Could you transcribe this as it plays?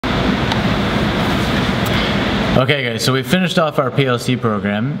Okay guys, so we finished off our PLC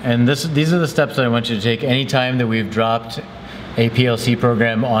program, and these are the steps that I want you to take anytime that we've dropped a PLC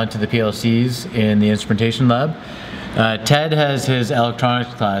program onto the PLCs in the instrumentation lab. Ted has his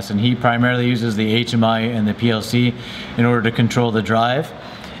electronics class, and he primarily uses the HMI and the PLC in order to control the drive.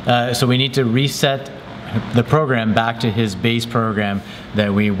 So we need to reset the program back to his base program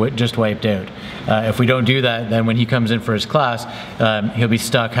that we just wiped out. If we don't do that, then when he comes in for his class, he'll be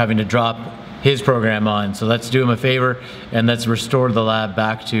stuck having to drop his program on. So let's do him a favor and let's restore the lab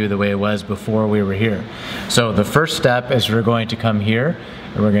back to the way it was before we were here. So the first step is we're going to come here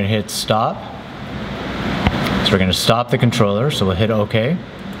and we're going to hit stop. So we're going to stop the controller, so we'll hit OK.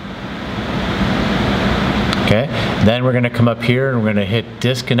 Okay, then we're going to come up here and we're going to hit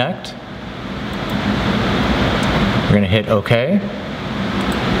disconnect. We're going to hit OK.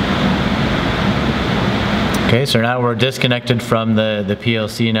 Okay, so now we're disconnected from the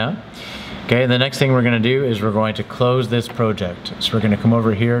PLC now. Okay, the next thing we're going to do is we're going to close this project. So we're going to come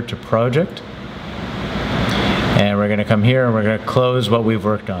over here to project, and we're going to come here and we're going to close what we've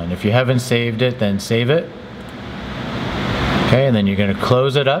worked on. If you haven't saved it, then save it. Okay, and then you're going to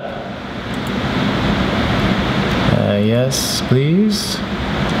close it up. Yes, please.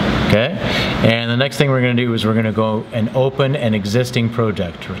 Okay, and the next thing we're going to do is we're going to go and open an existing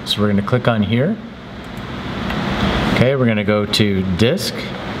project. So we're going to click on here. Okay, we're going to go to disk.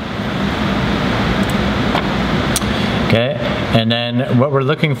 Okay, and then what we're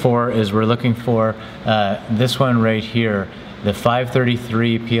looking for is we're looking for this one right here, the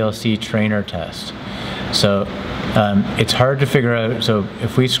 533 PLC trainer test. So it's hard to figure out. So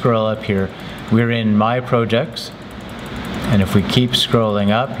if we scroll up here, we're in My Projects, and if we keep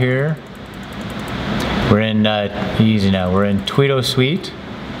scrolling up here, we're in easy now. We're in Tweedo Suite.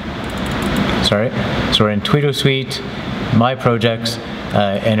 Sorry, so we're in Tweedo Suite, My Projects.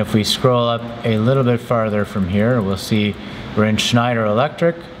 And if we scroll up a little bit farther from here, we'll see we're in Schneider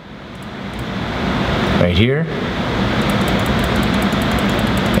Electric, right here.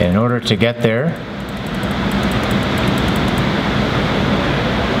 And in order to get there,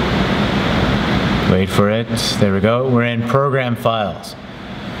 wait for it, there we go, we're in Program Files.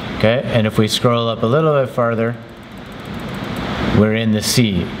 Okay, and if we scroll up a little bit farther, we're in the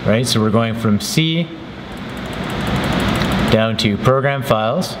C, right? So we're going from C down to Program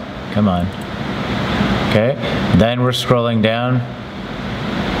Files. Come on. Okay, then we're scrolling down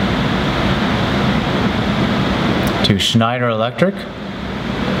to Schneider Electric.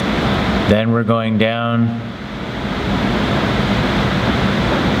 Then we're going down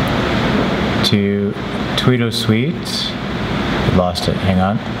to Tweedo Suite. Lost it, hang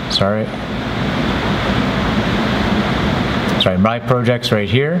on, sorry. Sorry, My Projects right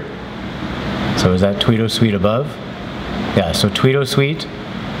here. So is that Tweedo Suite above? Yeah, so Tweedo Suite,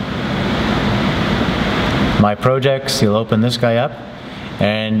 My Projects, you'll open this guy up,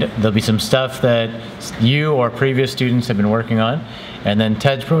 and there'll be some stuff that you or previous students have been working on, and then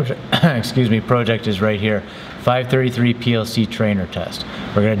Ted's project, excuse me, project is right here, 533 PLC trainer test.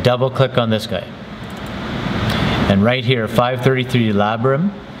 We're going to double click on this guy. And right here, 533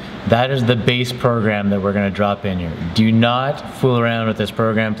 Labrum, that is the base program that we're going to drop in here. Do not fool around with this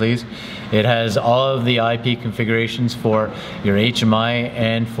program, please. It has all of the IP configurations for your HMI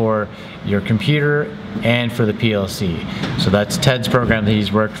and for your computer and for the PLC. So that's Ted's program that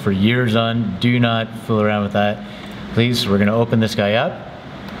he's worked for years on. Do not fool around with that. Please, we're going to open this guy up.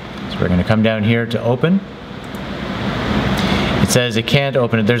 So we're going to come down here to open. It says it can't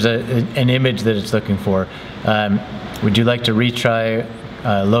open it. There's an image that it's looking for. Would you like to retry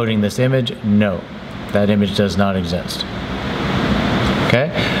loading this image? No, that image does not exist. Okay,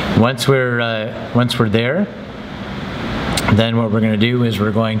 once we're there, then what we're going to do is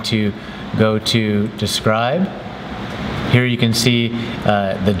we're going to go to describe. Here you can see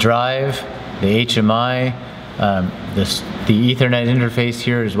the drive, the HMI, the Ethernet interface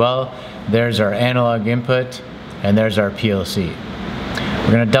here as well. There's our analog input, and there's our PLC.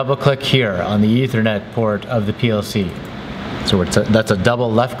 We're going to double click here on the Ethernet port of the PLC. So that's a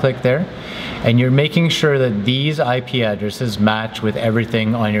double left click there. And you're making sure that these IP addresses match with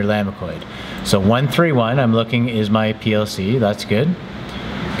everything on your Lamicoid. So 131, I'm looking, is my PLC. That's good.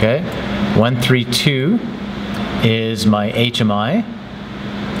 Okay. 132 is my HMI.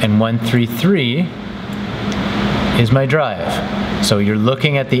 And 133 is my drive. So you're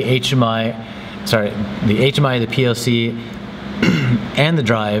looking at the HMI, the PLC, and the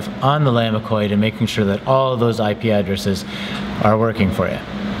drive on the Lamicoid and making sure that all of those IP addresses are working for you.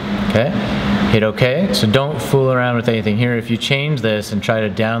 Okay, hit OK. So don't fool around with anything here. If you change this and try to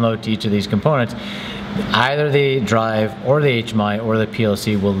download to each of these components, either the drive or the HMI or the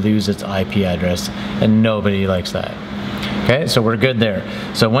PLC will lose its IP address, and nobody likes that. Okay, so we're good there.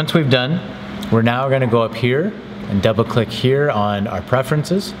 So once we've done, we're now going to go up here and double click here on our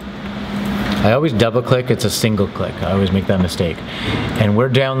preferences. I always double click, it's a single click. I always make that mistake. And we're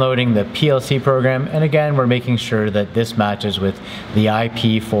downloading the PLC program, and again, we're making sure that this matches with the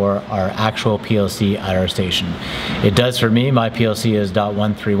IP for our actual PLC at our station. It does for me. My PLC is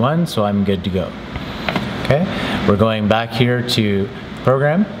 .131, so I'm good to go. Okay, we're going back here to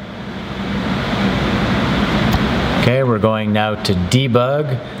program. Okay, we're going now to debug,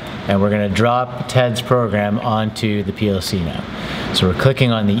 and we're going to drop Ted's program onto the PLC now. So we're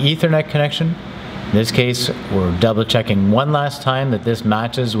clicking on the Ethernet connection. In this case, we're double checking one last time that this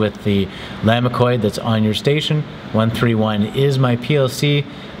matches with the Lamicoid that's on your station. 131 is my PLC,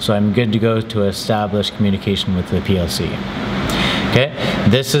 so I'm good to go to establish communication with the PLC. Okay,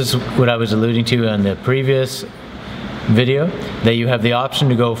 this is what I was alluding to in the previous video, that you have the option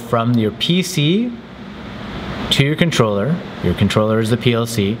to go from your PC to your controller is the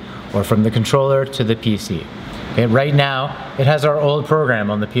PLC, or from the controller to the PC. Okay, right now, it has our old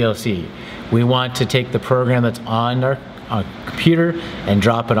program on the PLC. We want to take the program that's on our computer and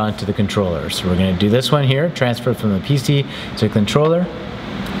drop it onto the controller. So we're going to do this one here, transfer from the PC to the controller,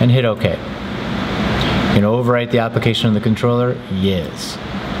 and hit OK. You're going to overwrite the application on the controller? Yes.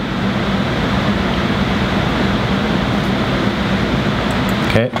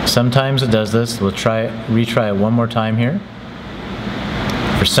 Okay, sometimes it does this. We'll retry it one more time here.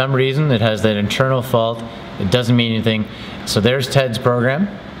 For some reason, it has that internal fault. It doesn't mean anything. So there's Ted's program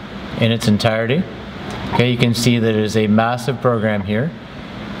in its entirety. Okay, you can see that it is a massive program here.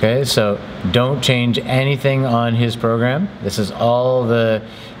 Okay, so don't change anything on his program. This is all the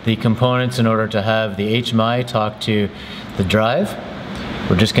components in order to have the HMI talk to the drive.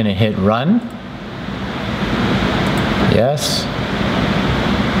 We're just going to hit run. Yes.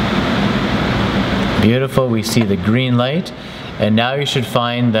 Beautiful, we see the green light, and now you should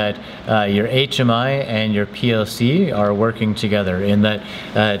find that your HMI and your PLC are working together, in that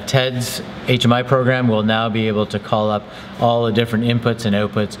Ted's HMI program will now be able to call up all the different inputs and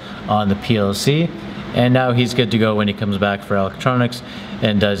outputs on the PLC, and now he's good to go when he comes back for electronics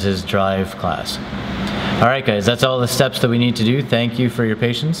and does his drive class. Alright guys, that's all the steps that we need to do. Thank you for your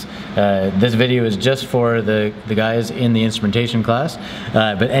patience. This video is just for the guys in the instrumentation class,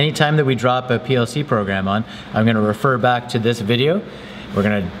 but anytime that we drop a PLC program on, I'm going to refer back to this video. We're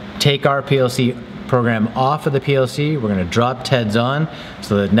going to take our PLC program off of the PLC, we're going to drop Ted's on,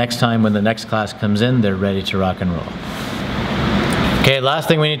 so that next time when the next class comes in, they're ready to rock and roll. Okay, last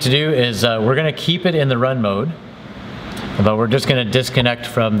thing we need to do is we're going to keep it in the run mode, but we're just going to disconnect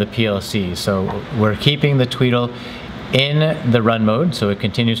from the PLC. So we're keeping the Tweedle in the run mode, so it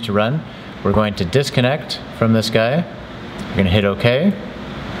continues to run. We're going to disconnect from this guy. We're going to hit OK.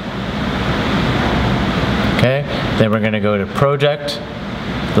 Okay, then we're going to go to project.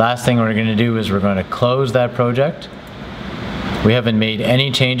 Last thing we're going to do is we're going to close that project. We haven't made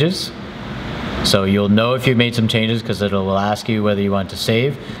any changes, so you'll know if you've made some changes because it will ask you whether you want to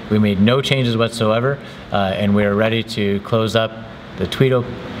save. We made no changes whatsoever, and we're ready to close up the Tweedle,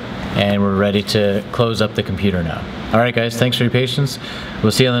 and we're ready to close up the computer now. Alright guys, thanks for your patience.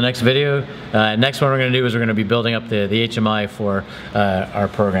 We'll see you on the next video. Next one we're going to do is we're going to be building up the HMI for our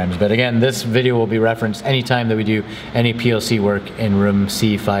programs. But again, this video will be referenced anytime that we do any PLC work in room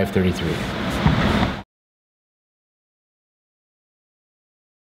C533.